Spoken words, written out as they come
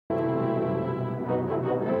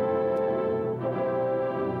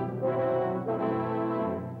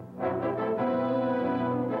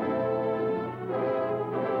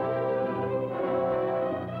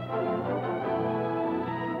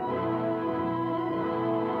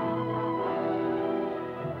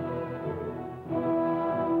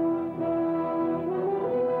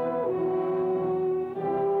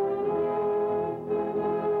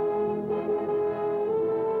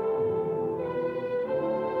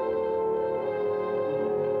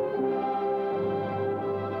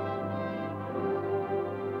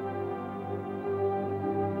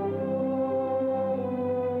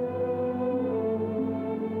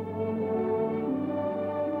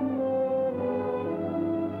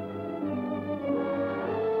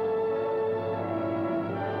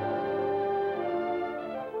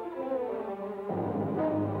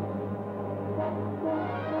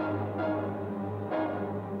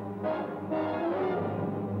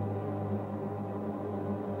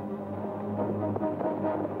Don't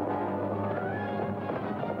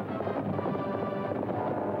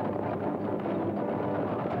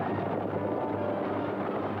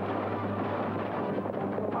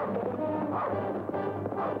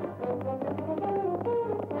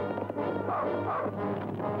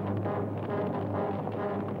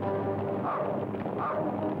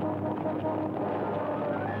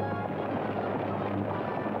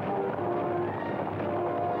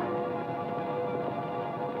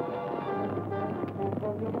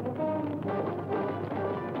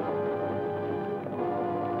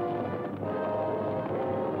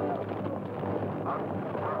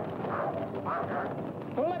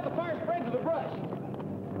let the fire spread to the brush.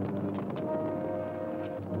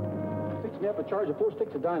 Fixing up a charge of 4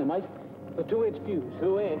 sticks of dynamite with a 2-inch fuse.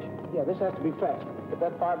 2-inch? Yeah, this has to be fast. If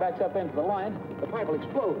that fire backs up into the line, the pipe will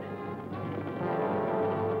explode.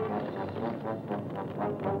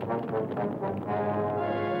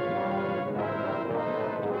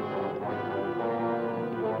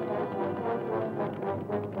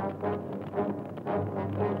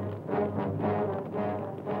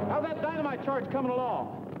 How's that dynamite charge coming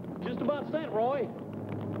along? Just about sent, Roy.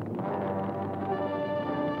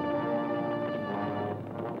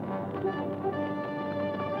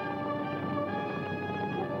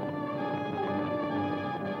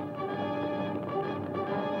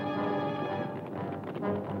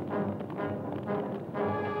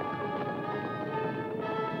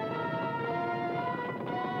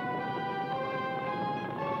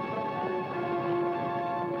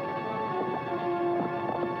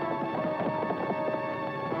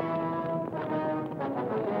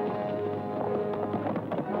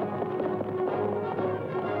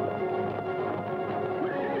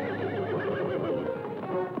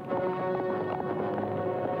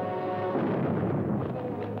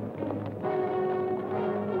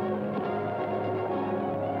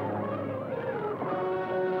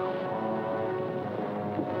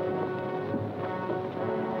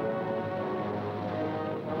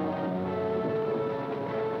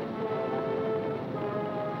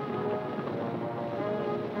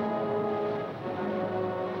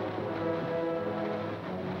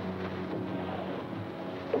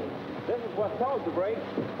 What caused the break?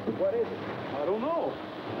 What is it? I don't know.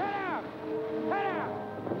 Head out! Head out!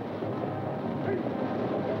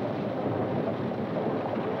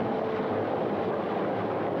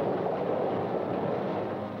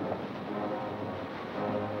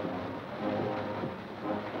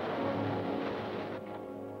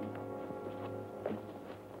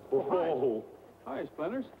 Oh, hi,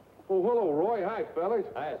 Splinters. Oh, hello, Roy. Hi, fellas.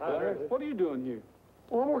 Hi, Splinters. What are you doing here?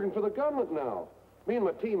 Well, I'm working for the government now. Me and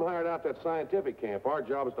my team hired out that scientific camp. Our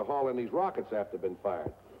job is to haul in these rockets after they've been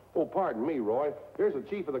fired. Oh, pardon me, Roy. Here's the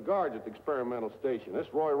chief of the guards at the experimental station. This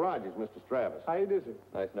is Roy Rogers, Mr. Stravis. How you do, sir?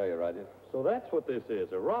 Nice to know you, Roger. So that's what this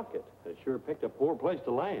is, a rocket. They sure picked a poor place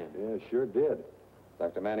to land. Yeah, sure did.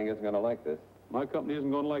 Dr. Manning isn't going to like this. My company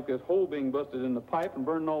isn't going to like this hole being busted in the pipe and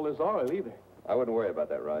burning all this oil either. I wouldn't worry about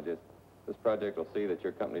that, Rogers. This project will see that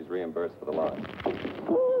your company's reimbursed for the loss.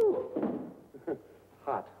 Woo!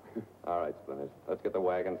 Hot. All right, Splinters. Let's get the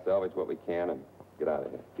wagon, salvage what we can, and get out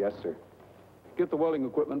of here. Yes, sir. Get the welding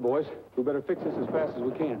equipment, boys. We better fix this as fast as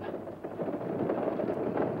we can.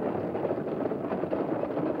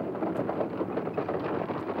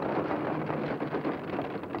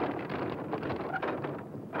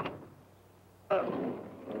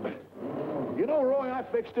 You know, Roy, I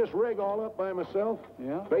fixed this rig all up by myself.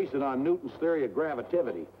 Yeah? Based it on Newton's theory of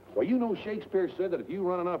gravitivity. Well, you know Shakespeare said that if you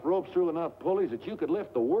run enough ropes through enough pulleys that you could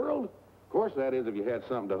lift the world? Of course, that is if you had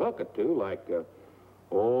something to hook it to, like,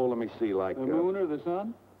 let me see, like... The moon or the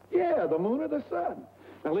sun? Yeah, the moon or the sun.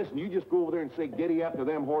 Now, listen, you just go over there and say giddy up to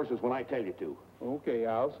them horses when I tell you to. Okay,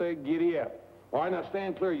 I'll say giddy up. All right, now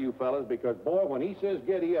stand clear, you fellas, because, boy, when he says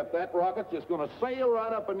giddy up, that rocket's just going to sail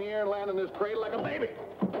right up in the air and land in this cradle like a baby.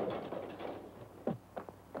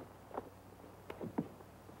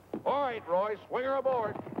 All right, Roy, swing her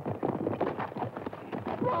aboard.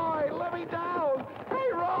 Roy, let me down!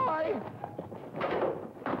 Hey, Roy!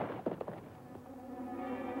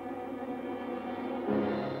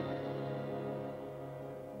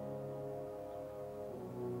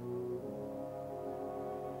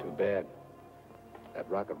 Too bad. That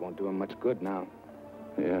rocket won't do him much good now.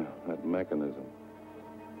 Yeah, that mechanism.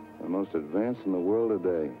 The most advanced in the world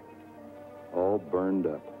today. All burned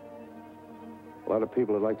up. A lot of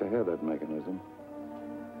people would like to have that mechanism.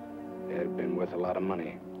 It'd been worth a lot of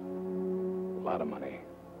money. A lot of money.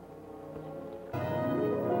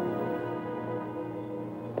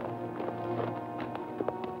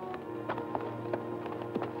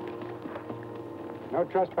 No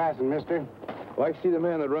trespassing, mister. Like to see the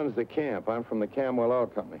man that runs the camp. I'm from the Camwell Oil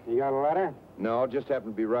Company. You got a letter? No, just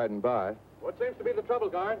happened to be riding by. What seems to be the trouble,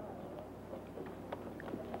 guard?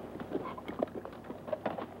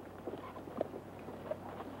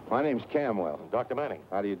 My name's Camwell. Dr. Manning.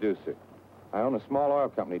 How do you do, sir? I own a small oil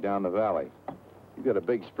company down the valley. You've got a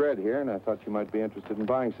big spread here, and I thought you might be interested in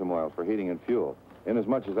buying some oil for heating and fuel.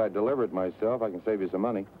 Inasmuch as I deliver it myself, I can save you some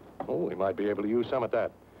money. Oh, we might be able to use some of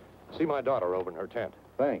that. See my daughter over in her tent.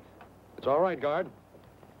 Thanks. It's all right, guard.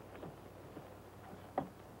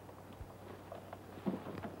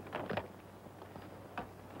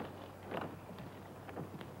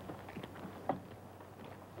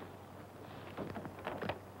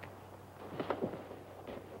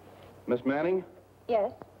 Miss Manning,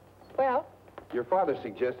 Yes. Well, your father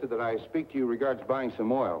suggested that I speak to you regards buying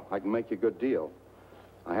some oil. I can make you a good deal.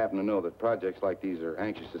 I happen to know that projects like these are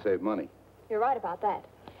anxious to save money. you're right about that.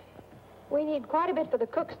 We need quite a bit for the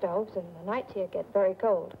cook stoves, and the nights here get very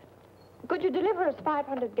cold. Could you deliver us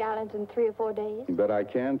 500 gallons in 3 or 4 days? You bet I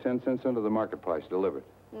can. 10 cents under the market price delivered.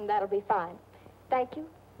 That'll be fine. Thank you.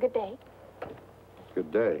 Good day.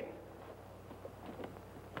 Good day.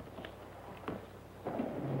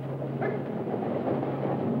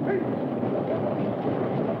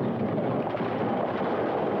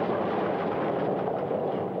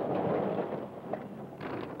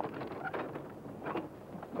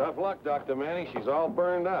 Tough luck, Dr. Manning. She's all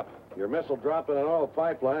burned up. Your missile dropped in an oil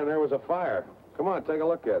pipeline, and there was a fire. Come on, take a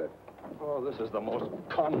look at it. Oh, this is the most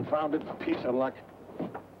confounded piece of luck.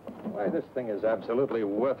 Why, this thing is absolutely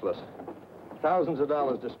worthless. Thousands of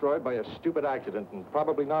dollars destroyed by a stupid accident, and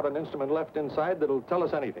probably not an instrument left inside that'll tell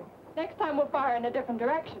us anything. Next time we'll fire in a different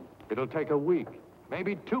direction. It'll take a week,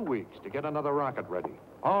 maybe 2 weeks, to get another rocket ready.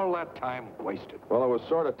 All that time wasted. Well, it was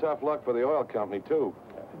sort of tough luck for the oil company, too.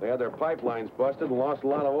 They had their pipelines busted and lost a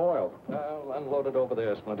lot of oil. Well, unload it over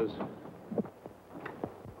there, Splinters.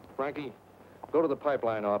 Frankie, go to the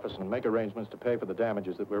pipeline office and make arrangements to pay for the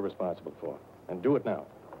damages that we're responsible for. And do it now.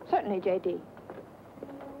 Certainly, J.D.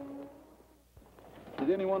 Did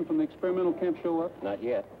anyone from the experimental camp show up? Not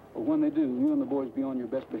yet. Well, when they do, you and the boys be on your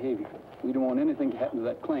best behavior. We don't want anything to happen to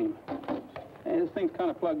that claim. Hey, this thing's kind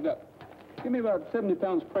of plugged up. Give me about 70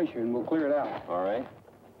 pounds pressure and we'll clear it out. All right.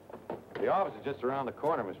 The office is just around the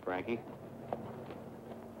corner, Miss Frankie.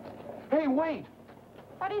 Hey, wait!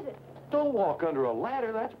 What is it? Don't walk under a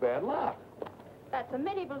ladder. That's bad luck. That's a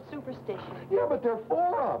medieval superstition. Yeah, but there are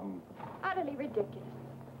 4 of them. Utterly ridiculous.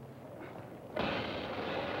 Hey,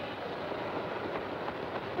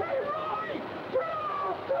 Roy!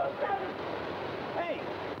 Hey!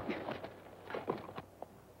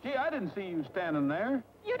 Gee, I didn't see you standing there.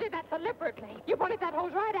 You did that deliberately. You pointed that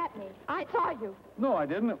hose right at me. I saw you. No, I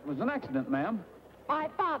didn't. It was an accident, ma'am. My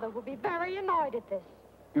father will be very annoyed at this.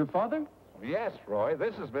 Your father? Yes, Roy.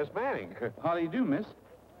 This is Miss Manning. How do you do, miss?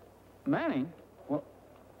 Manning? Well,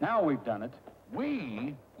 now we've done it.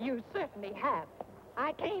 We? You certainly have.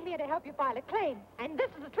 I came here to help you file a claim, and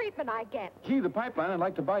this is the treatment I get. Gee, the pipeline, I'd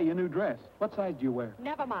like to buy you a new dress. What size do you wear?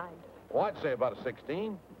 Never mind. Oh, I'd say about a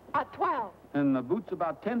 16. A 12. And the boots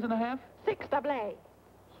about 10s and a half? 6 double A.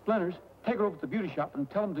 Splinters, take her over to the beauty shop and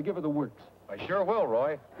tell them to give her the works. I sure will,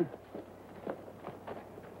 Roy.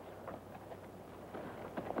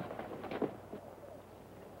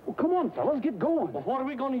 Well, come on, fellas, get going. Well, what are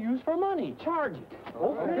we going to use for money? Charge it.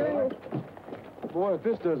 Okay. Boy, if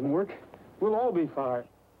this doesn't work, we'll all be fired.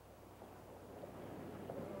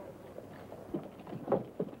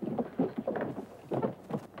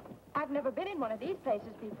 I've never been in one of these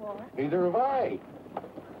places before. Neither have I.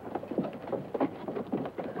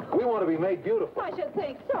 We want to be made beautiful. I should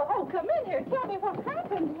think so. Oh, come in here. Tell me what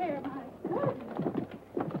happened here, my goodness.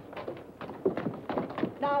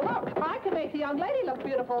 Now, look, I can make the young lady look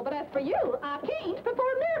beautiful, but as for you, I can't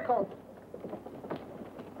perform miracles.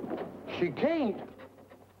 She can't.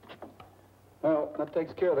 Well, that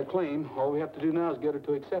takes care of the claim. All we have to do now is get her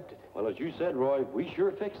to accept it. Well, as you said, Roy, we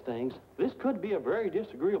sure fixed things. This could be a very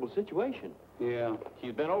disagreeable situation. Yeah.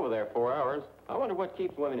 She's been over there 4 hours. I wonder what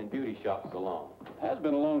keeps women in beauty shops so long. Has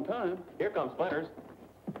been a long time. Here comes Splinters.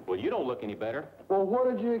 Well, you don't look any better. Well, what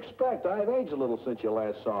did you expect? I've aged a little since you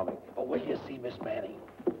last saw me. Oh, will you see Miss Manning?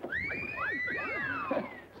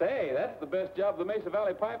 Say, that's the best job the Mesa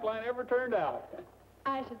Valley Pipeline ever turned out.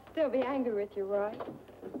 I should still be angry with you, Roy.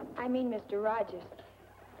 I mean, Mr. Rogers.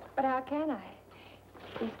 But how can I?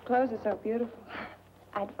 These clothes are so beautiful.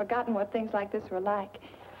 I'd forgotten what things like this were like.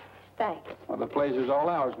 Thanks. Well, the pleasure's all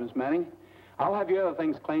ours, Miss Manning. I'll have your other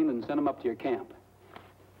things claimed and send them up to your camp.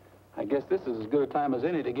 I guess this is as good a time as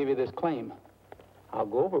any to give you this claim. I'll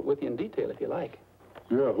go over it with you in detail if you like.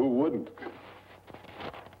 Yeah, who wouldn't?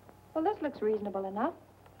 Well, this looks reasonable enough.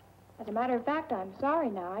 As a matter of fact, I'm sorry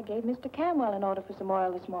now. I gave Mr. Camwell an order for some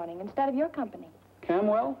oil this morning instead of your company.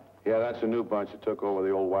 Camwell? Yeah, that's a new bunch that took over the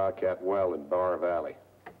old Wildcat well in Bar Valley.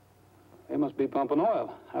 They must be pumping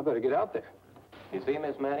oil. I better get out there. You see,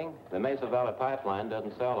 Miss Manning, the Mesa Valley pipeline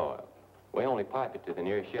doesn't sell oil. We only pipe it to the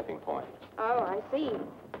nearest shipping point. Oh, I see.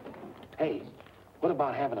 Hey, what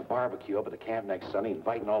about having a barbecue up at the camp next Sunday,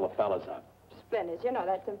 inviting all the fellas up? Splendid. You know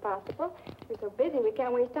that's impossible. We're so busy we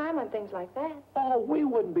can't waste time on things like that. Oh, we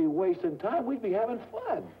wouldn't be wasting time. We'd be having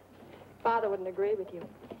fun. Father wouldn't agree with you.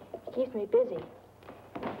 He keeps me busy.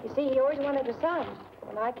 You see, he always wanted a son.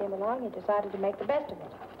 When I came along, he decided to make the best of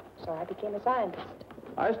it. So I became a scientist.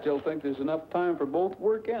 I still think there's enough time for both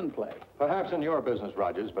work and play. Perhaps in your business,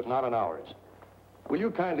 Rogers, but not in ours. Will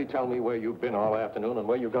you kindly tell me where you've been all afternoon and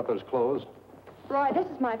where you got those clothes? Roy, this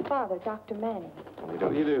is my father, Dr. Manning.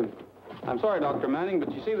 You do. I'm sorry, Dr. Manning,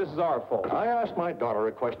 but you see, this is our fault. I asked my daughter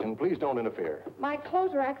a question. Please don't interfere. My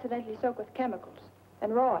clothes were accidentally soaked with chemicals.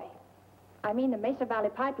 And Roy, I mean the Mesa Valley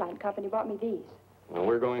Pipeline Company bought me these. Well,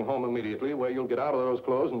 we're going home immediately, where you'll get out of those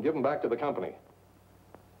clothes and give them back to the company.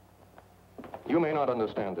 You may not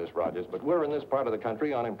understand this, Rogers, but we're in this part of the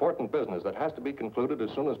country on important business that has to be concluded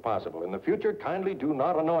as soon as possible. In the future, kindly do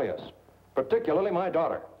not annoy us, particularly my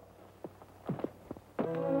daughter.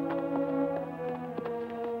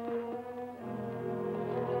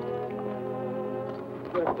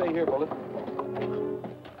 You better stay here, Bullet.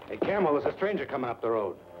 Hey, Camel, there's a stranger coming up the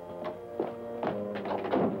road.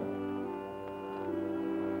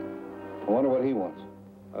 I wonder what he wants.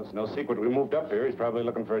 Well, it's no secret we moved up here. He's probably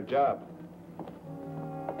looking for a job.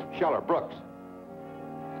 Scheller, Brooks.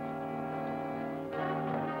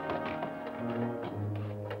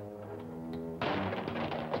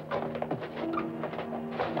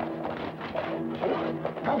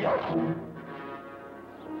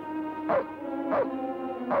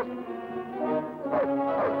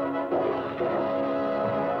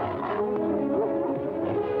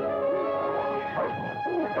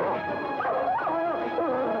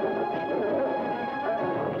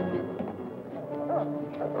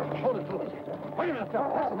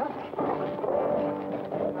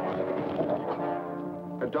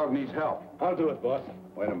 That dog needs help. I'll do it, boss.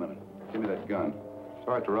 Wait a minute. Give me that gun.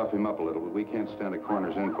 Sorry to rough him up a little, but we can't stand a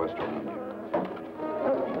coroner's inquest around here.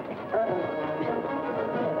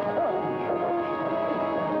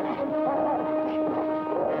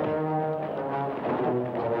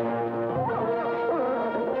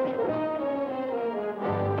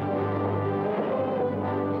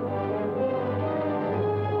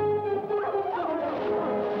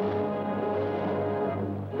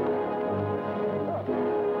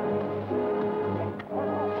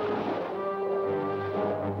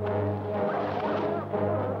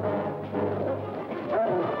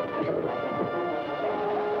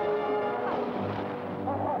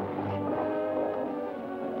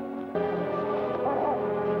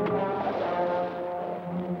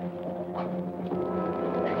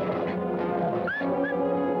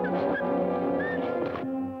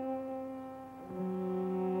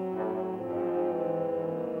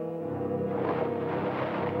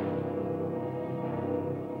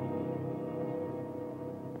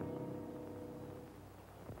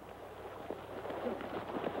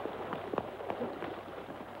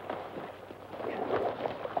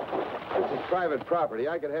 Private property.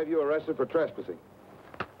 I could have you arrested for trespassing.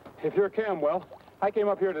 If you're Camwell, I came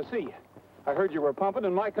up here to see you. I heard you were pumping,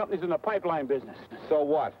 and my company's in the pipeline business. So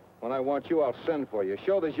what? When I want you, I'll send for you.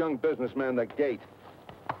 Show this young businessman the gate.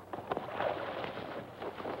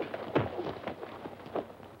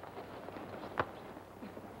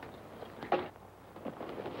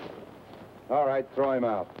 All right, throw him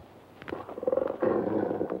out.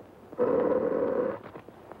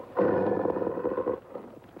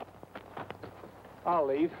 I'll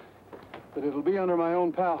leave, but it'll be under my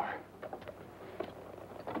own power.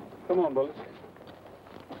 Come on, Bullets.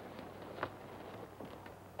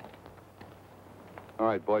 All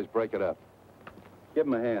right, boys, break it up. Give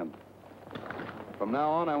him a hand. From now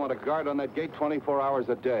on, I want a guard on that gate 24 hours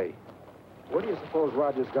a day. Where do you suppose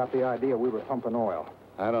Rogers got the idea we were pumping oil?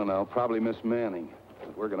 I don't know, probably Miss Manning.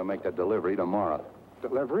 But we're going to make that delivery tomorrow.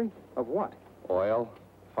 Delivery? Of what? Oil,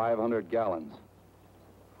 500 gallons.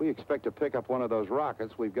 If we expect to pick up one of those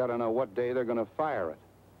rockets, we've got to know what day they're going to fire it.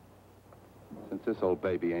 Since this old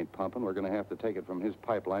baby ain't pumping, we're going to have to take it from his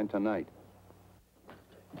pipeline tonight.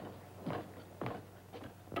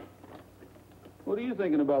 What are you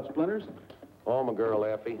thinking about, Splinters? Oh, my girl,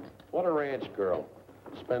 Effie. What a ranch girl.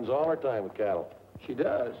 Spends all her time with cattle. She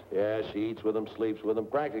does. Yeah, she eats with them, sleeps with them,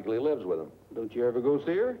 practically lives with them. Don't you ever go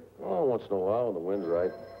see her? Oh, once in a while when the wind's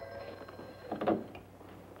right.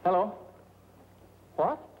 Hello?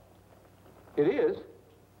 What? It is?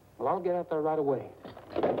 Well, I'll get out there right away.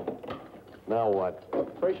 Now what? Well,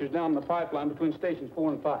 pressure's down in the pipeline between stations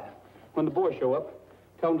 4 and 5. When the boys show up,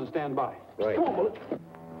 tell them to stand by. Right. Come on, Bullet.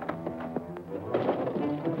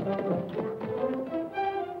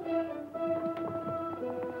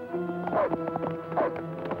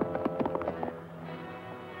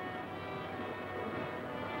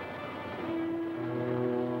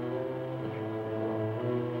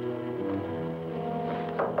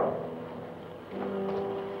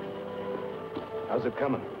 How's it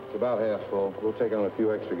coming? It's about half full. We'll take on a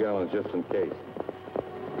few extra gallons just in case.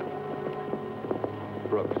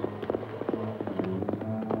 Brooks.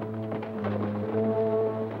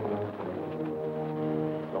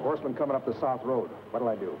 The horseman coming up the south road. What'll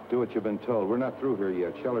I do? Do what you've been told. We're not through here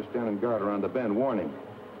yet. Sheller's standing guard around the bend. Warn him.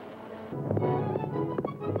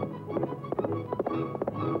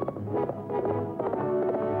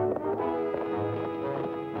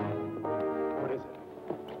 What is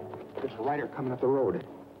it? There's a rider coming up the road.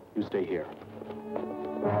 You stay here.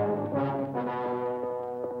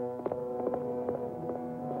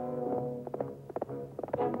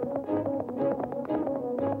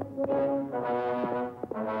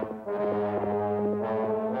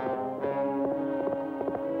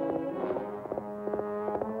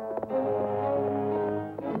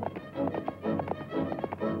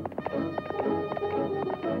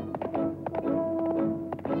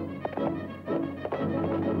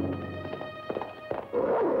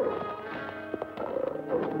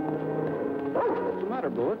 What's the matter,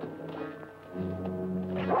 Bullet?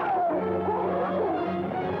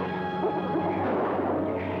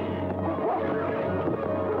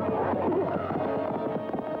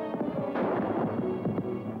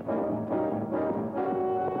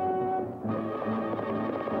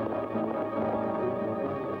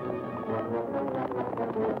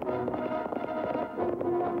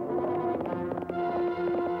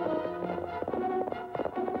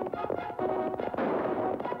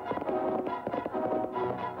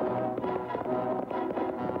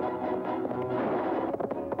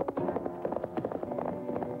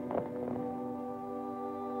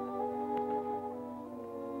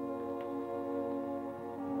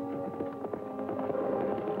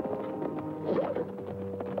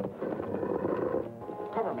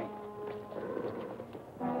 Cover me.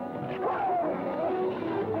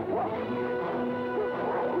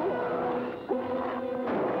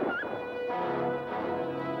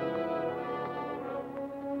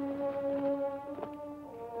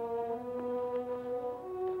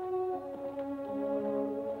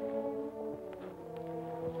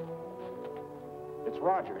 It's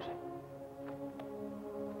Rogers.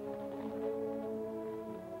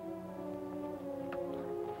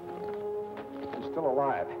 He's still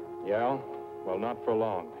alive. Yeah? Well, not for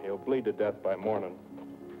long. He'll bleed to death by morning.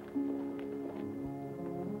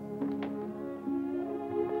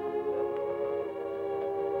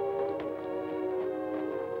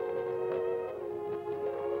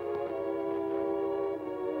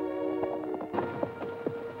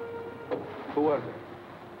 Who was it?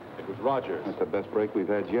 It was Rogers. That's the best break we've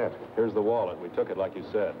had yet. Here's the wallet. We took it like you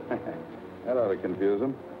said. That ought to confuse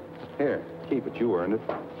him. Here, keep it. You earned it.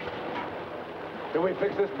 Can we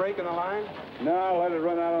fix this break in the line? No, let it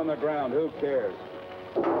run out on the ground. Who cares?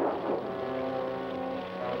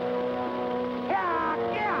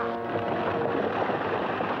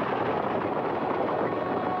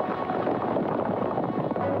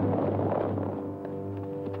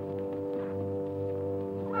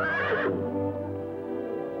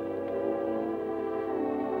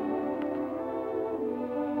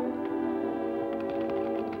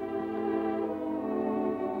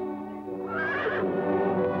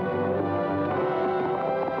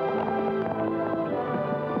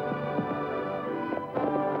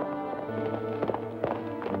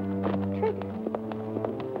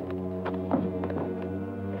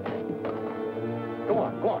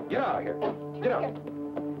 Go on. Get out of here. Get out.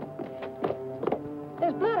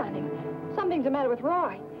 There's blood on him. Something's the matter with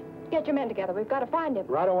Roy. Get your men together. We've got to find him.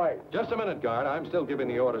 Right away. Just a minute, guard. I'm still giving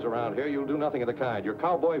the orders around here. You'll do nothing of the kind. Your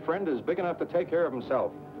cowboy friend is big enough to take care of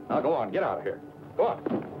himself. Now, go on. Get out of here. Go on.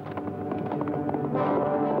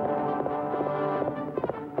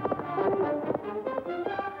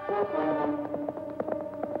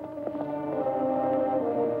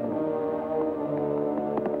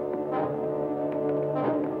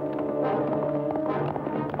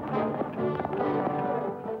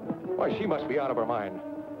 Why, she must be out of her mind.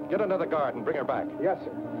 Get another guard and bring her back. Yes,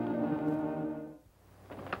 sir.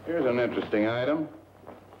 Here's an interesting item.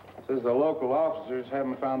 It says the local officers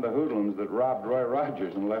haven't found the hoodlums that robbed Roy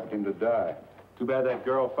Rogers and left him to die. Too bad that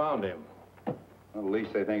girl found him. Well, at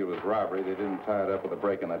least they think it was robbery. They didn't tie it up with a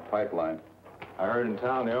break in that pipeline. I heard in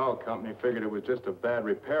town the oil company figured it was just a bad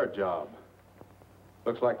repair job.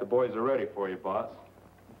 Looks like the boys are ready for you, boss.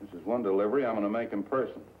 This is one delivery I'm going to make in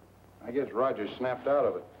person. I guess Rogers snapped out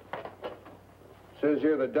of it. Says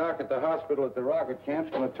here the doc at the hospital at the rocket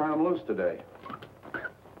camp's going to turn him loose today.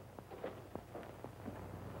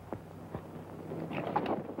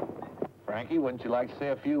 Frankie, wouldn't you like to say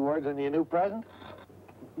a few words on your new present?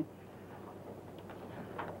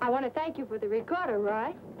 I want to thank you for the recorder,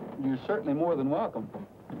 Roy. You're certainly more than welcome.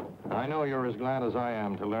 I know you're as glad as I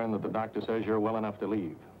am to learn that the doctor says you're well enough to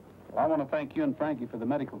leave. Well, I want to thank you and Frankie for the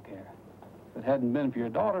medical care. If it hadn't been for your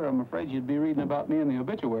daughter, I'm afraid you'd be reading about me in the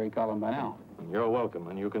obituary column by now. You're welcome,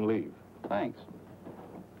 and you can leave. Thanks.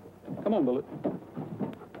 Come on, Bullet.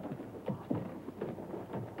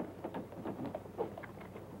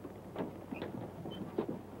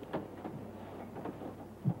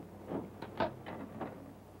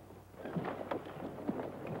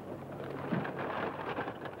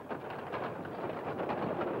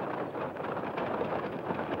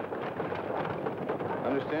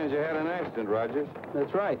 Understand you had an accident, Rogers.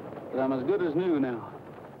 That's right, but I'm as good as new now.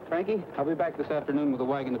 Frankie, I'll be back this afternoon with a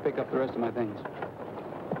wagon to pick up the rest of my things.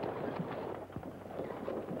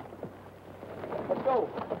 Let's go.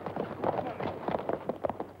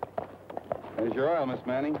 There's your oil, Miss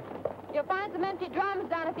Manning. You'll find some empty drums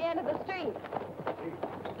down at the end of the street.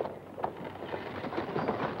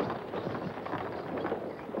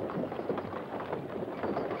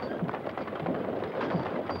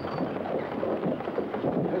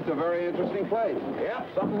 It's a very interesting place. Yep,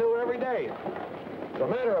 something new every day. As a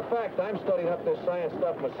matter of fact, I'm studying up this science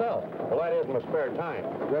stuff myself. Well, that is in my spare time.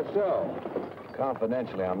 That's so.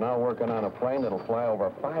 Confidentially, I'm now working on a plane that'll fly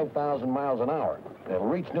over 5,000 miles an hour. It'll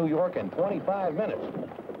reach New York in 25 minutes.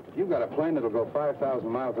 You've got a plane that'll go 5,000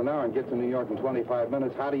 miles an hour and get to New York in 25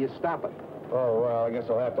 minutes. How do you stop it? Oh, well, I guess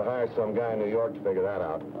I'll have to hire some guy in New York to figure that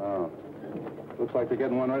out. Oh. Looks like they're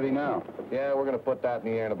getting one ready now. Yeah, we're going to put that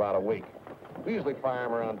in the air in about a week. We usually fire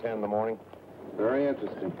them around 10 in the morning. Very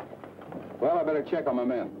interesting. Well, I better check on my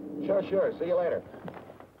men. Sure, sure. See you later.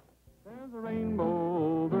 There's a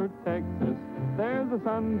rainbow over Texas. There's a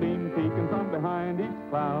sunbeam peeking from behind each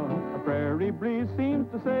cloud. A prairie breeze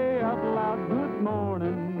seems to say out loud, good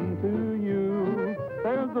morning to you.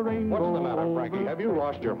 There's a rainbow. What's the matter, Frankie? Have you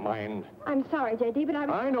lost your mind? I'm sorry, J.D., but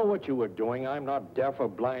I know what you were doing. I'm not deaf or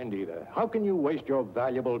blind either. How can you waste your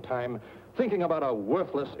valuable time thinking about a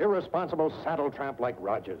worthless, irresponsible saddle tramp like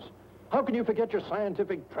Rogers? How can you forget your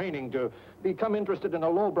scientific training to become interested in a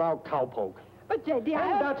lowbrow cowpoke? But, J.D.,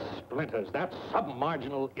 And that Splinters, that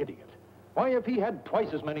submarginal idiot. Why, if he had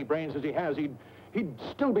twice as many brains as he has, he'd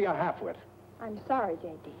still be a halfwit. I'm sorry,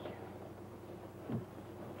 J.D.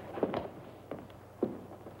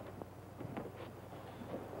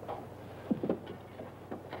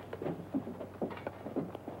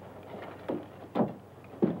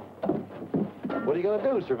 What are you going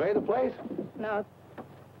to do, survey the place? No.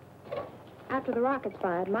 After the rocket's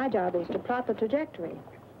fired, my job is to plot the trajectory.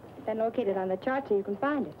 Then locate it on the chart so you can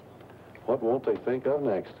find it. What won't they think of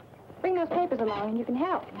next? Bring those papers along and you can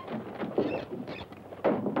help.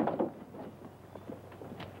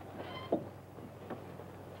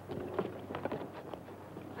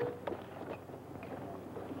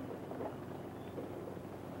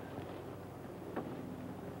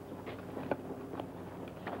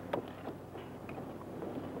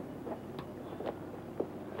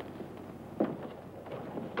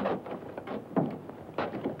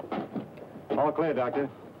 All clear, Doctor.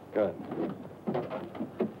 Good.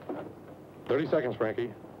 30 seconds,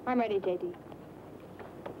 Frankie. I'm ready, J.D.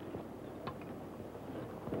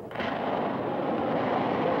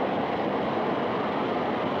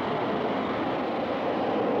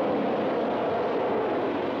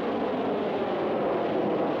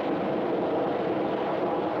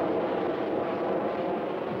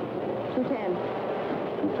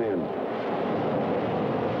 $210.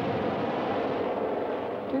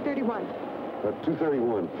 231.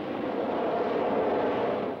 231.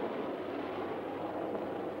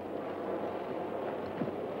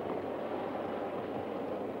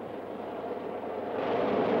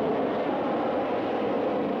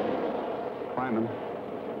 Climbing.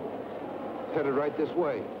 Headed right this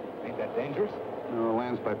way. Ain't that dangerous? No,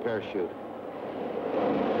 lands by parachute.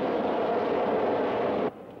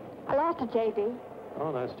 I lost it, J.D.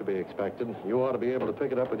 Oh, that's to be expected. You ought to be able to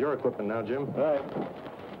pick it up with your equipment now, Jim. Right.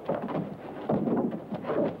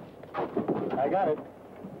 I got it.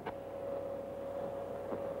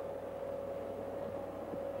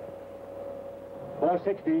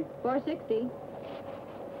 $460. 460.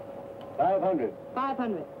 500.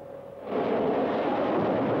 500.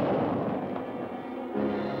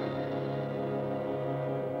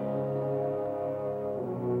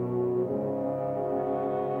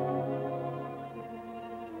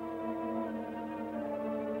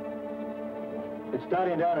 It's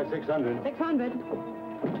starting down at 600. 600.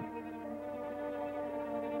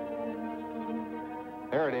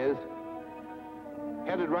 There it is.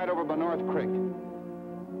 Headed right over by North Creek.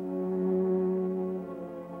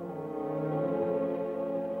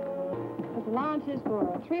 There's allowances for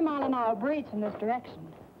a 3-mile-an-hour breeze in this direction.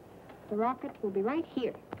 The rocket will be right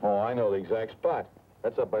here. Oh, I know the exact spot.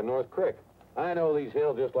 That's up by North Creek. I know these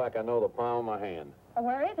hills just like I know the palm of my hand.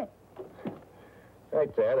 Where is it?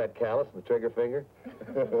 Right there, that callus and the trigger finger.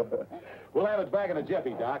 We'll have it back in a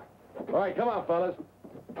jiffy, Doc. All right, come on, fellas.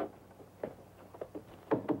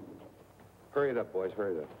 Hurry it up, boys,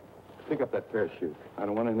 hurry it up. Pick up that parachute. I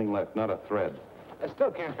don't want anything left, not a thread. I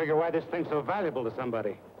still can't figure why this thing's so valuable to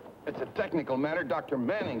somebody. It's a technical matter Dr.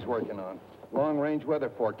 Manning's working on. Long-range weather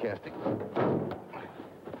forecasting.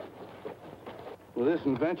 With this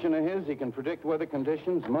invention of his, he can predict weather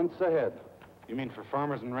conditions months ahead. You mean for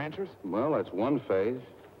farmers and ranchers? Well, that's one phase.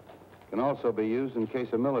 Can also be used in case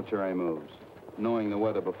of military moves, knowing the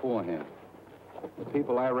weather beforehand. The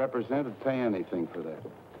people I represent would pay anything for that,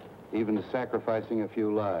 even to sacrificing a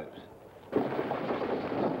few lives.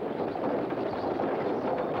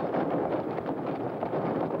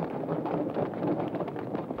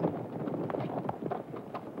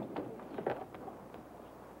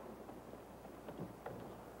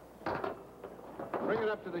 Bring it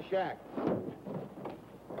up to the shack.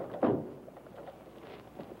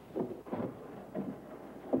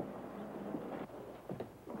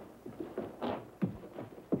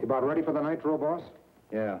 You about ready for the nitro, boss?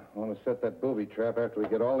 Yeah, I want to set that booby trap after we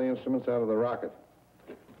get all the instruments out of the rocket.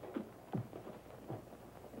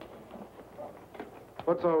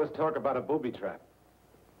 What's all this talk about a booby trap?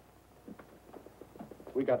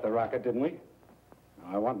 We got the rocket, didn't we?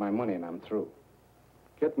 I want my money and I'm through.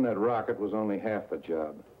 Getting that rocket was only half the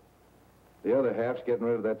job. The other half's getting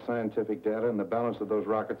rid of that scientific data and the balance of those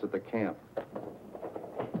rockets at the camp.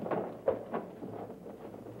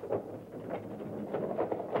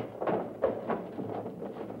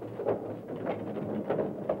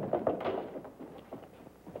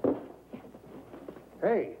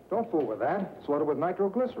 Hey, don't fool with that. It's loaded with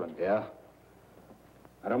nitroglycerin. Yeah?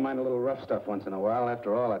 I don't mind a little rough stuff once in a while.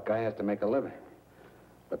 After all, that guy has to make a living.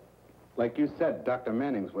 But like you said, Dr.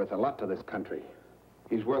 Manning's worth a lot to this country.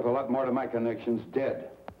 He's worth a lot more to my connections dead.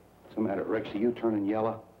 What's the matter, Rex? Are you turning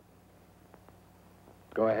yellow?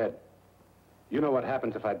 Go ahead. You know what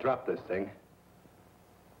happens if I drop this thing.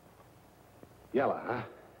 Yellow, huh?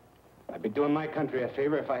 I'd be doing my country a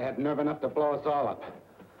favor if I had nerve enough to blow us all up.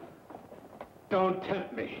 Don't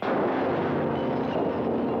tempt me.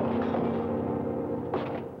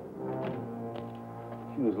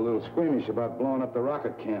 He was a little squeamish about blowing up the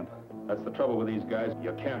rocket camp. That's the trouble with these guys.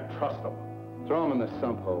 You can't trust them. Throw him in the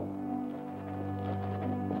sump hole.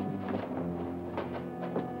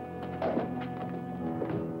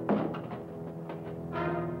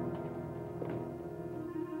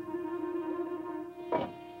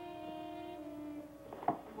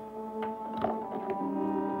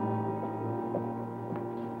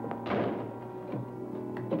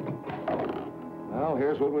 Well,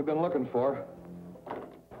 here's what we've been looking for.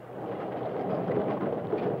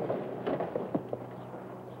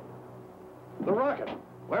 The rocket.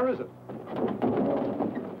 Where is it?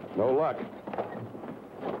 No luck.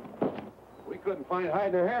 We couldn't find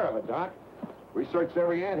hide or hair of it, Doc. We searched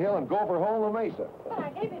every anthill and gopher hole in the mesa. But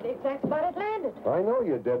I gave you the exact spot it landed. I know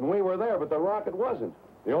you did, and we were there, but the rocket wasn't.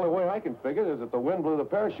 The only way I can figure it is that the wind blew the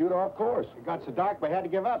parachute off course. It got so dark, we had to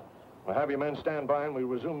give up. Well, have your men stand by, and we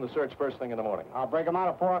resume the search first thing in the morning. I'll break them out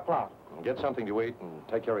at 4 o'clock. Get something to eat and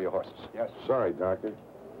take care of your horses. Yes. Sorry, Doctor.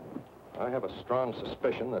 I have a strong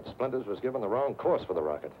suspicion that Splinters was given the wrong course for the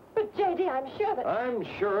rocket. But, J.D., I'm sure that... I'm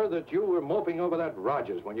sure that you were moping over that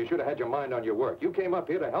Rogers when you should have had your mind on your work. You came up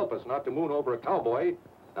here to help us, not to moon over a cowboy.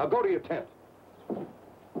 Now go to your tent.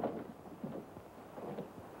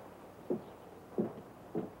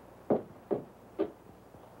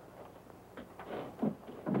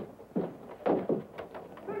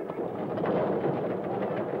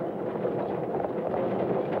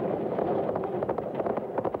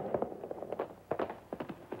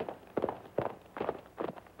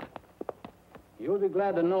 You'll be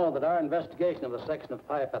glad to know that our investigation of the section of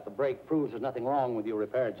pipe at the break proves there's nothing wrong with your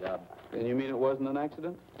repair job. And you mean it wasn't an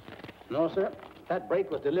accident? No, sir. That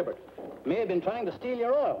break was deliberate. May have been trying to steal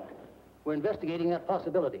your oil. We're investigating that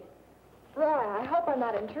possibility. Roy, I hope I'm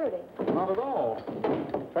not intruding. Not at all.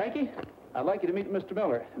 Frankie, I'd like you to meet Mr.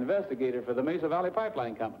 Miller, investigator for the Mesa Valley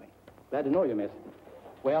Pipeline Company. Glad to know you, miss.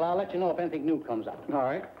 Well, I'll let you know if anything new comes out. All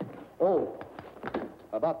right. Oh,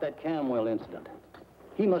 about that cam well incident.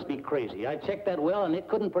 He must be crazy. I checked that well, and it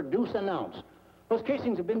couldn't produce an ounce. Those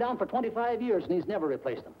casings have been down for 25 years, and he's never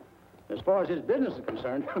replaced them. As far as his business is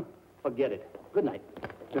concerned, forget it. Good night.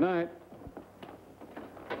 Good night.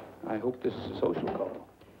 I hope this is a social call.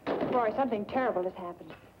 Roy, something terrible has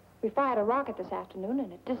happened. We fired a rocket this afternoon,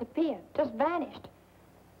 and it disappeared, just vanished.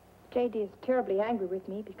 J.D. is terribly angry with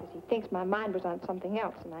me because he thinks my mind was on something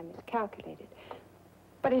else, and I miscalculated.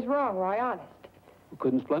 But he's wrong, Roy, honest.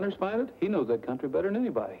 Couldn't Splinters find it? He knows that country better than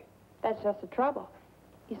anybody. That's just the trouble.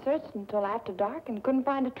 He searched until after dark and couldn't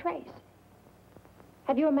find a trace.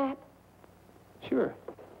 Have you a map? Sure.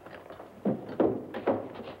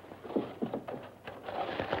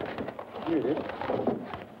 Here it is.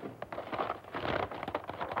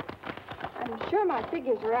 I'm sure my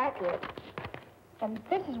figures are accurate. And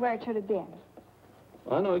this is where it should have been.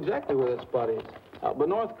 Well, I know exactly where that spot is. Out by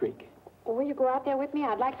North Creek. Well, will you go out there with me?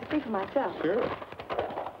 I'd like to see for myself. Sure.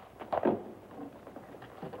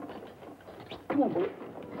 Come on, boy.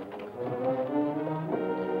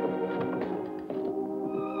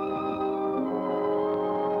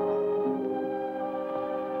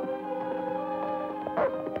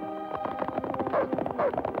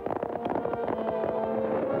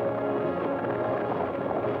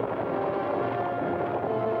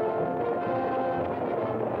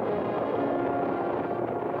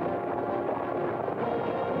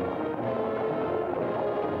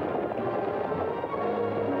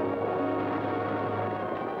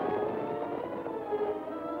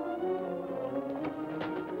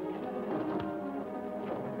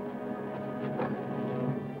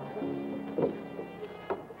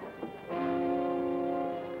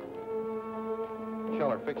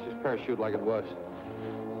 Fix his parachute like it was.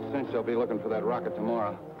 Since they'll be looking for that rocket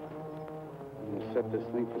tomorrow. I'm gonna set this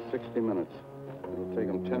thing for 60 minutes. It'll take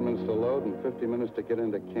them 10 minutes to load and 50 minutes to get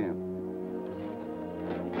into camp.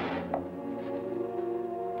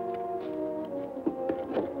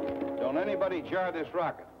 Don't anybody jar this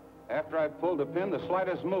rocket. After I've pulled the pin, the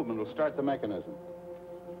slightest movement will start the mechanism.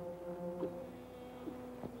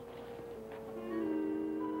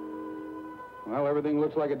 Well, everything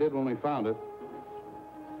looks like it did when we found it.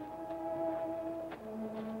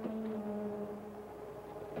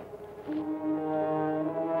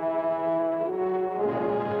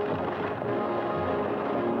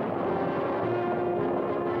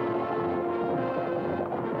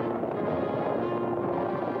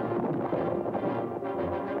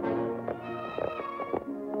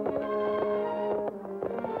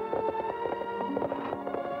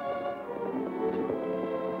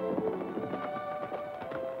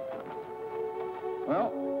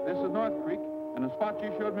 Well, this is North Creek, and the spot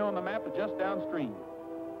you showed me on the map is just downstream.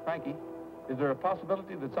 Frankie, is there a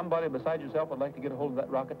possibility that somebody besides yourself would like to get a hold of that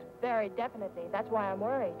rocket? Very definitely. That's why I'm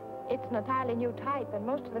worried. It's an entirely new type, and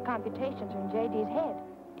most of the computations are in J.D.'s head.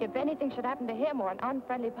 If anything should happen to him or an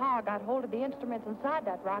unfriendly power got hold of the instruments inside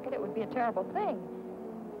that rocket, it would be a terrible thing.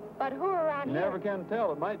 But who around You here... never can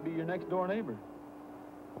tell. It might be your next-door neighbor.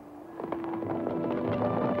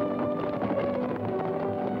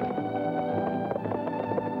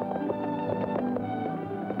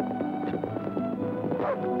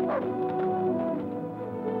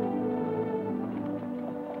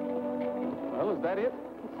 Well, is that it? It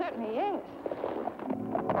certainly is.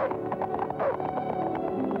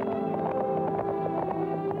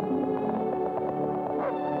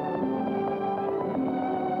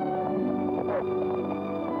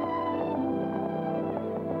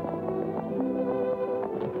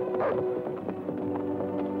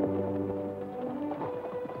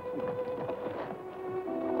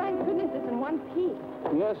 Thank goodness it's in one piece.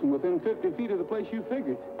 Yes, and within 50 feet of the place you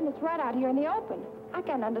figured. And it's right out here in the open. I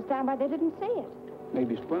can't understand why they didn't see it.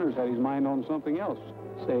 Maybe Splinters had his mind on something else.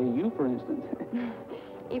 Say, you, for instance.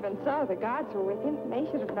 Even so, the guards were with him. They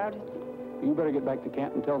should have noticed it. You better get back to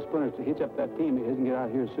camp and tell Splinters to hitch up that team of his and get out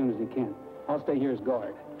here as soon as he can. I'll stay here as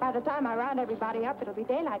guard. By the time I round everybody up, it'll be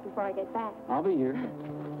daylight before I get back. I'll be here.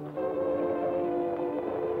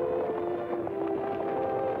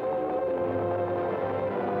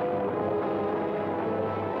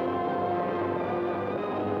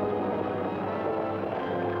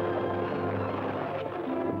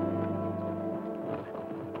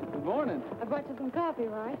 Good morning. I brought you some coffee,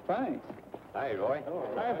 Roy. Thanks. Hi, Roy.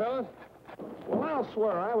 Hi, fellas. Well, I'll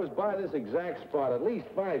swear I was by this exact spot at least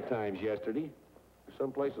 5 times yesterday.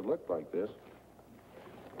 Someplace that looked like this.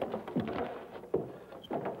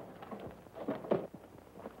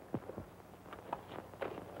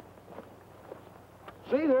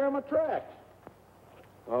 See, there are my tracks.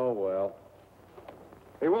 Oh, well.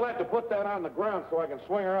 Hey, we'll have to put that on the ground so I can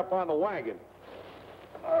swing her up on the wagon.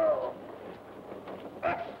 Oh.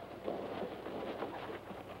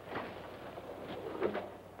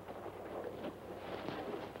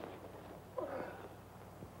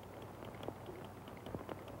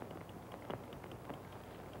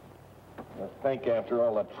 Think after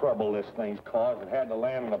all the trouble this thing's caused, it had to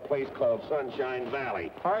land in a place called Sunshine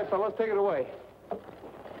Valley. All right, fellas, take it away.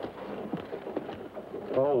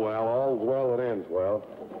 Oh, well, all's well that ends well.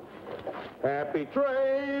 Happy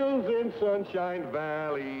trails in Sunshine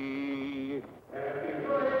Valley. Happy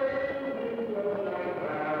trails in Sunshine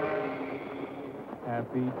Valley.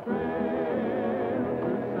 Happy trails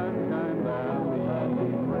through Sunshine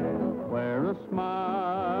Valley, where a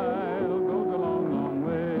smile goes a long, long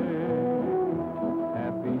way.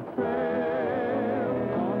 Happy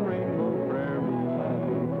trails on Rainbow Prairie,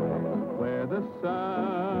 where the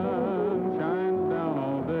sun shines down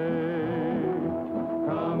all day.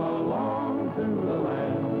 Come along to the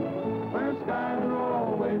land where skies are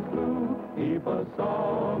always blue. Keep a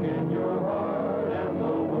song in your heart and the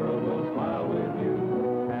world will smile with you.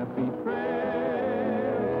 Happy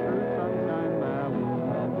trails through Sunshine Valley.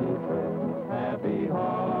 Happy trails, happy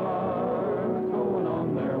hearts going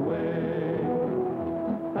on their way.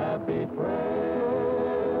 Happy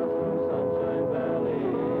trails through Sunshine Valley,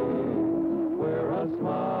 where a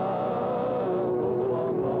smile goes a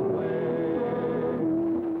long, long way.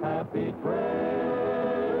 Happy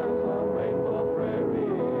trails on Rainbow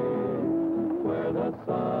Prairie, where the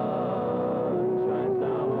sun shines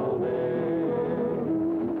down all day.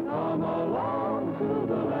 Come along to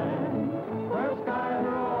the land where skies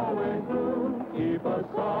are always blue. Keep a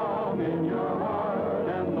song in your heart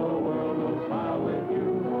and the world will smile with you.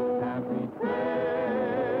 Happy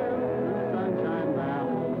trails through Sunshine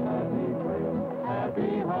Valley. Happy trails,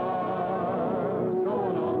 happy hearts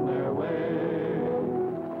going on their way.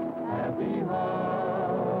 Happy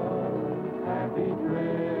hearts, happy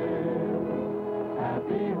trails,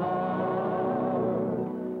 happy hearts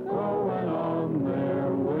going on their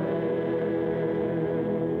way.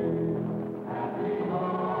 Happy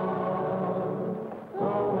hearts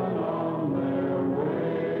going on their way.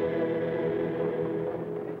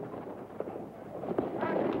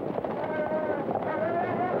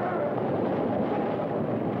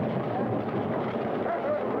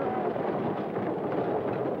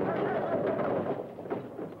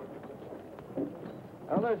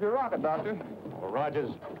 Well, there's your rocket, Doctor. Well, Rogers,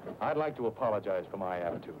 I'd like to apologize for my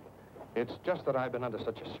attitude. It's just that I've been under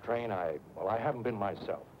such a strain, I haven't been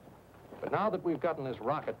myself. But now that we've gotten this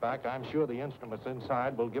rocket back, I'm sure the instruments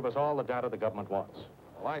inside will give us all the data the government wants.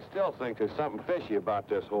 Well, I still think there's something fishy about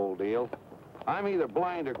this whole deal. I'm either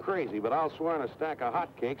blind or crazy, but I'll swear on a stack of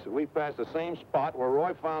hotcakes that we passed the same spot where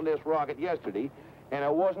Roy found this rocket yesterday, and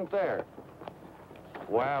it wasn't there.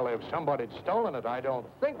 Well, if somebody'd stolen it, I don't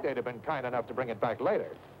think they'd have been kind enough to bring it back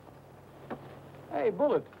later. Hey,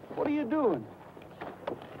 Bullet, what are you doing?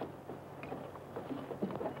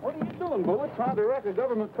 What are you doing, Bullet? Trying to wreck a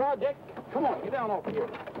government project? Come on, get down off here.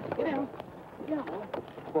 Get down. Get down, Bullet.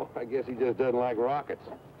 Well, I guess he just doesn't like rockets.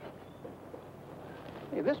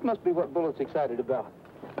 Hey, this must be what Bullet's excited about.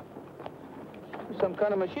 There's some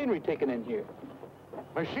kind of machinery taken in here.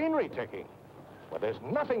 Machinery ticking? Well, there's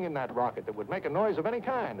nothing in that rocket that would make a noise of any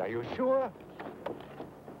kind. Are you sure?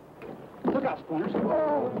 Look out, Splinters.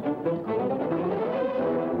 Well,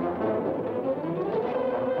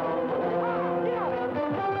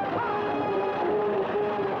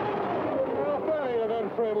 that ain't an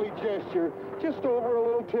unfriendly gesture. Just over a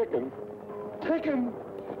little ticking. Ticking?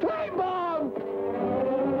 Time bomb!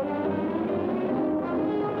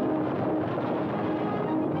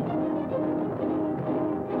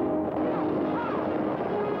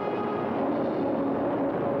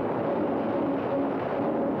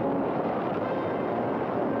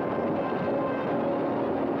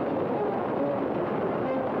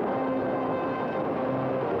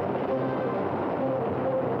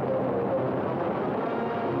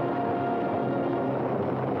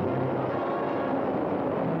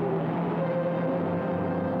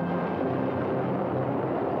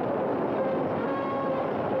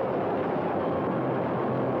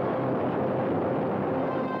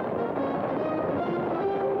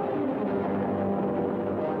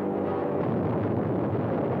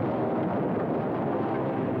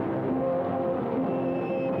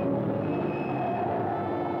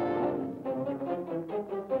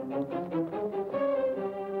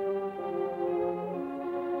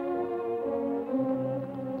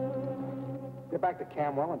 Get back to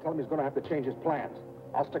Camwell and tell him he's going to have to change his plans.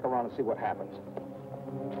 I'll stick around and see what happens.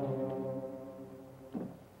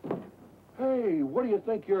 Hey, where do you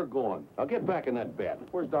think you're going? Now get back in that bed.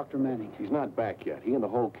 Where's Dr. Manning? He's not back yet. He and the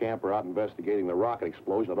whole camp are out investigating the rocket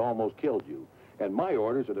explosion that almost killed you. And my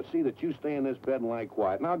orders are to see that you stay in this bed and lie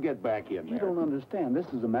quiet, and I'll get back in there. You don't understand. This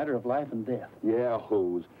is a matter of life and death. Yeah,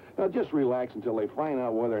 who's? Now, just relax until they find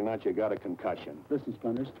out whether or not you got a concussion. Listen,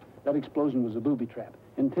 Splinters, that explosion was a booby trap,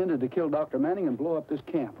 intended to kill Dr. Manning and blow up this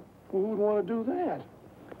camp. Well, who'd want to do that?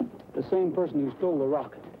 The same person who stole the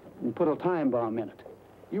rocket and put a time bomb in it.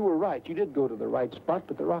 You were right. You did go to the right spot,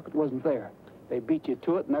 but the rocket wasn't there. They beat you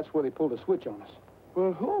to it, and that's where they pulled a switch on us.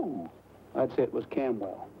 Well, who? I'd say it was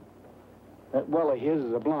Camwell. That well of his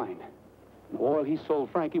is a blind. The oil he sold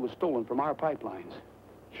Frankie was stolen from our pipelines.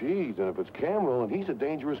 Geez, and if it's Camwell, and he's a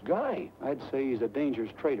dangerous guy. I'd say he's a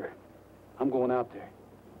dangerous traitor. I'm going out there.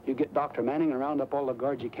 You get Dr. Manning and round up all the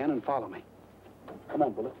guards you can and follow me. Come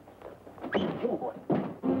on, Bullet. Come on, boy.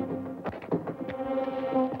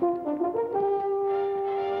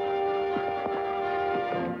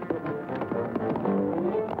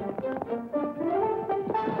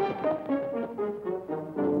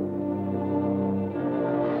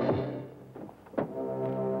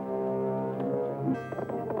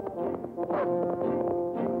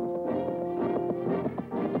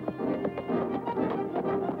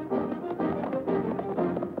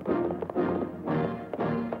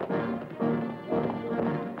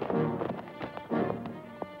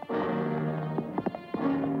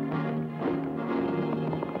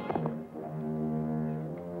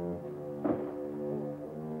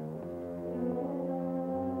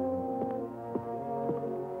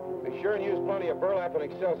 Be sure and use plenty of burlap and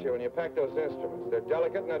excelsior when you pack those instruments. They're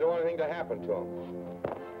delicate and I don't want anything to happen to them.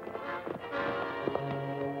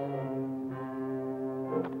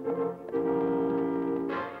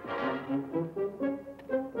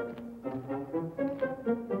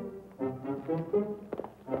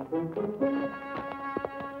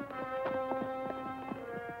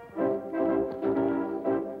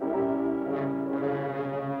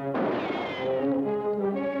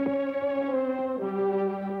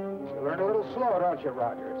 Slow, don't you,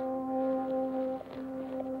 Rogers?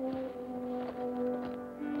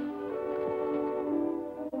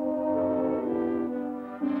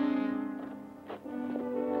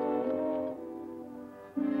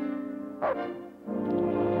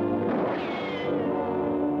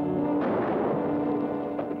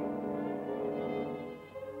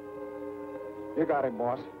 You got him,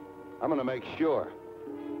 boss. I'm gonna make sure.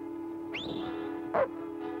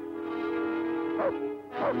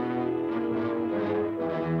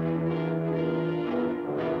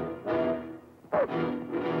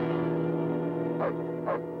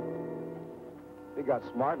 He got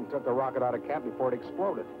smart and took the rocket out of camp before it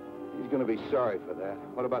exploded. He's gonna be sorry for that.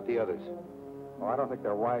 What about the others? Oh, I don't think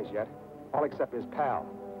they're wise yet. All except his pal.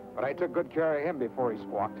 But I took good care of him before he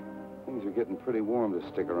squawked. Things are getting pretty warm to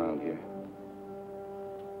stick around here.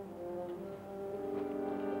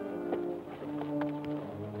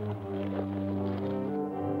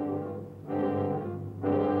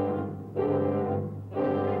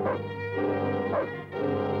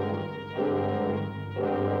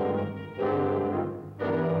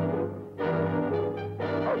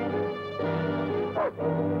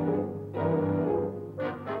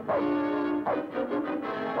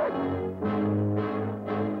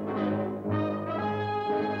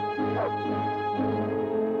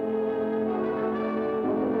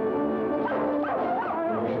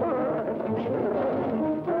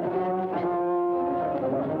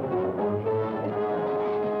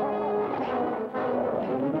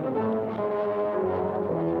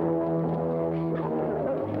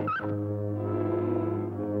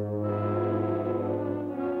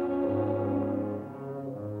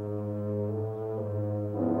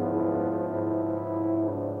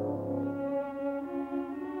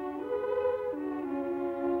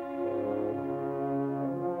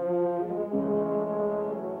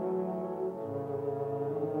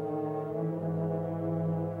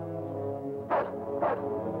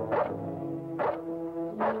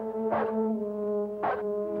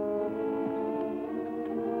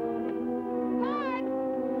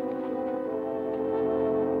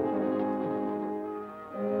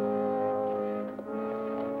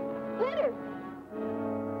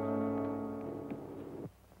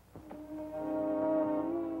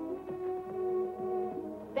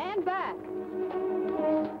 Stand back.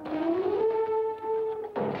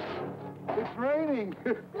 It's raining.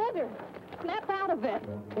 Slither, snap out of it.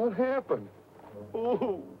 What happened?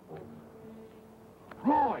 Oh.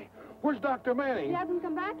 Roy, where's Dr. Manning? He hasn't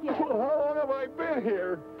come back yet. Well, how long have I been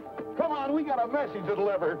here? Come on, we got a message to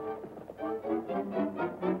deliver.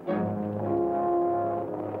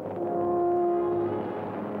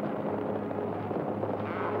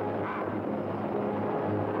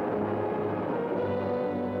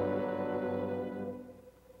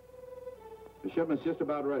 The shipment's just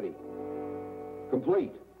about ready.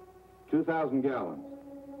 Complete. 2,000 gallons.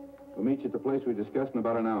 We'll meet you at the place we discussed in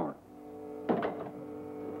about an hour.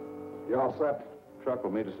 You all set? Truck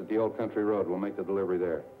will meet us at the Old Country Road. We'll make the delivery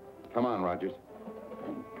there. Come on, Rogers.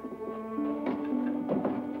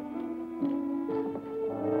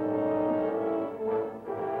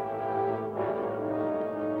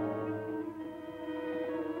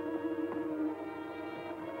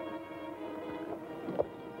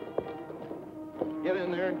 Get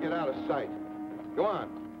in there and get out of sight. Go on.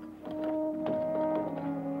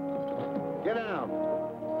 Get down.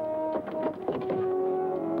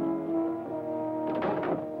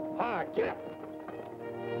 Ah, get up.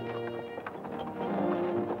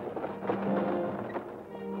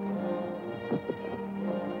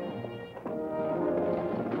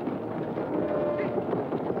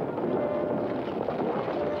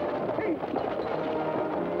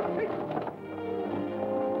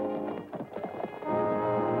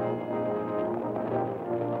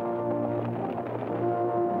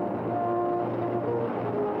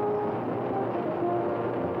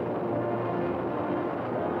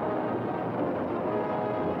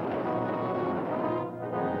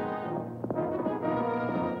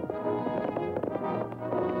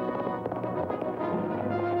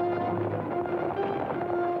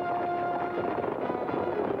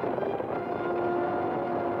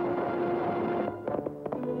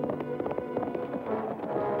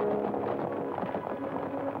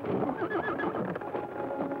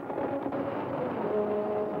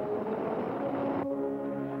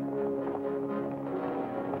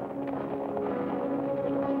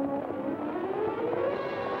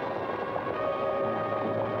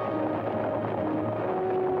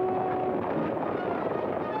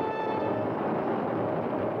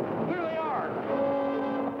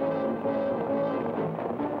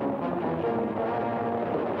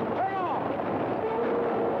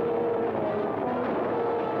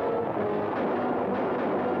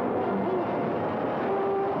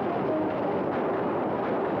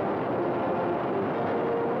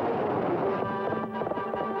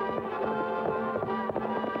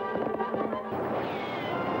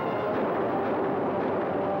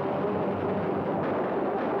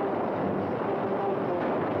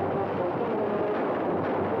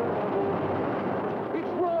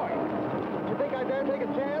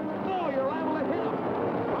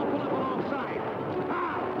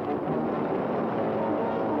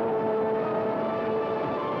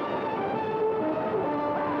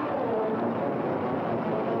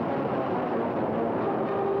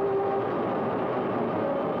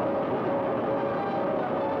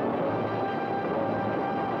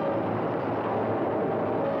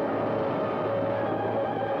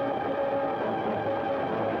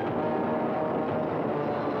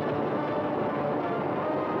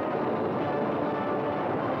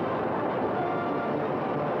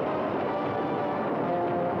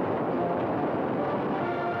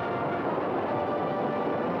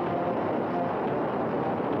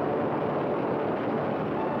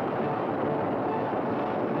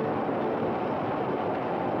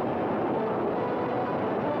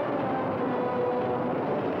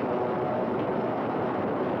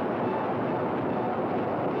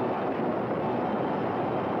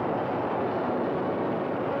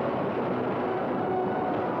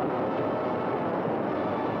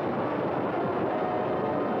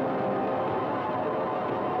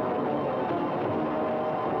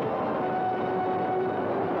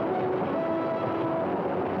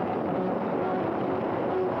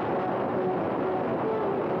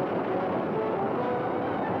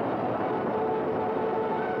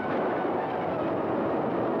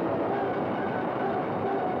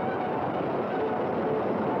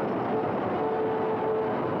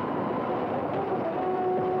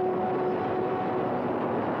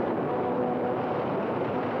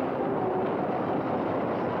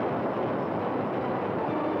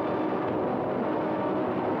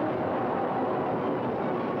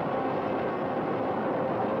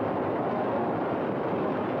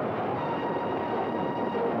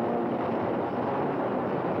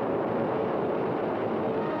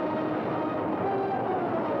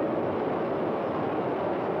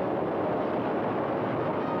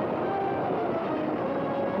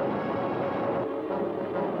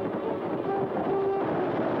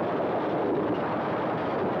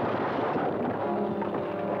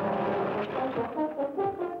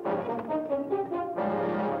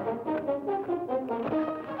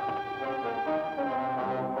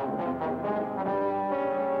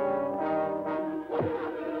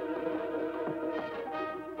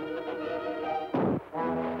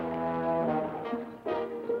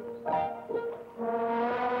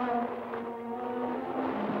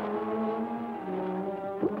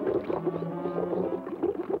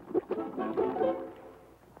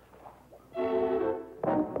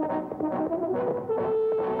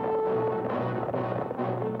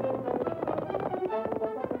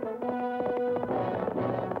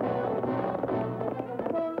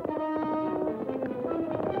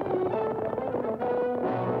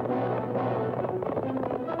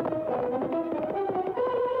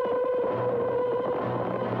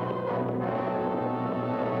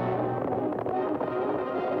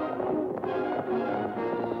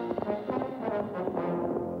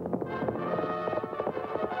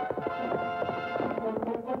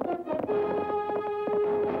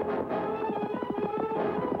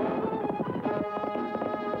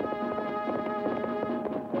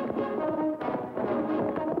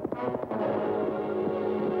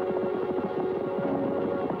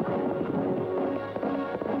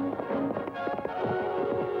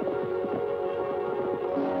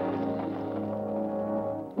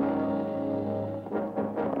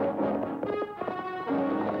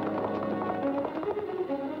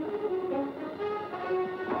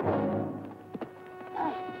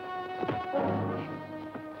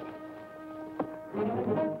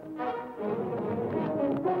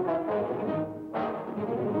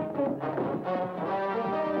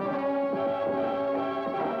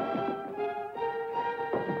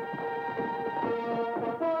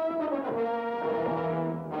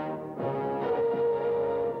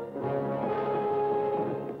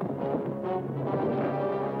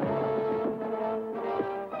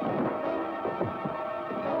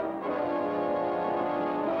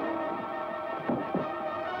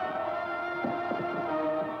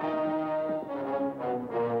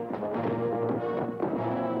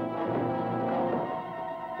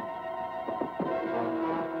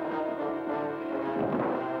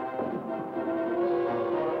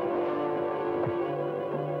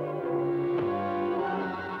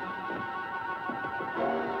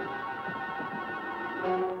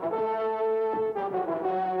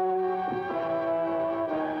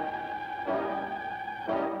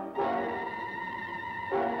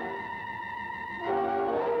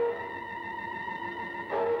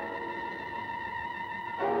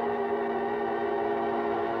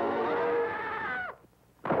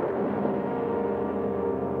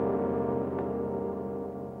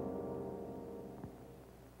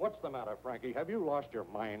 the matter, Frankie? Have you lost your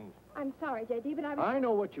mind? I'm sorry, J.D., but I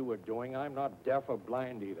know what you were doing. I'm not deaf or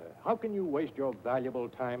blind either. How can you waste your valuable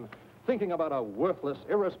time thinking about a worthless,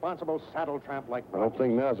 irresponsible saddle tramp like I don't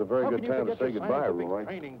think now's a very good time to say goodbye, Roy. Roy.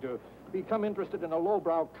 Training to become interested in a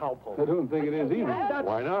lowbrow cowpoke. I don't think it is either.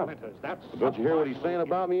 Why not? That's Don't you hear what he's saying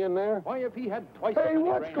about me in there? Why, if he had twice... Hey,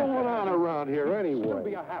 what's going on around here anyway? Still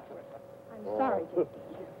be a halfwit. I'm sorry, J.D.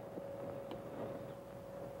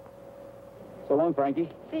 So long, Frankie.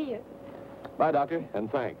 See you. Bye, Doctor. And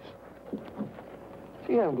thanks.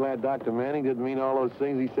 Gee, I'm glad Dr. Manning didn't mean all those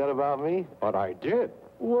things he said about me. But I did.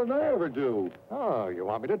 What did I ever do? Oh, you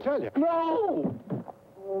want me to tell you? No!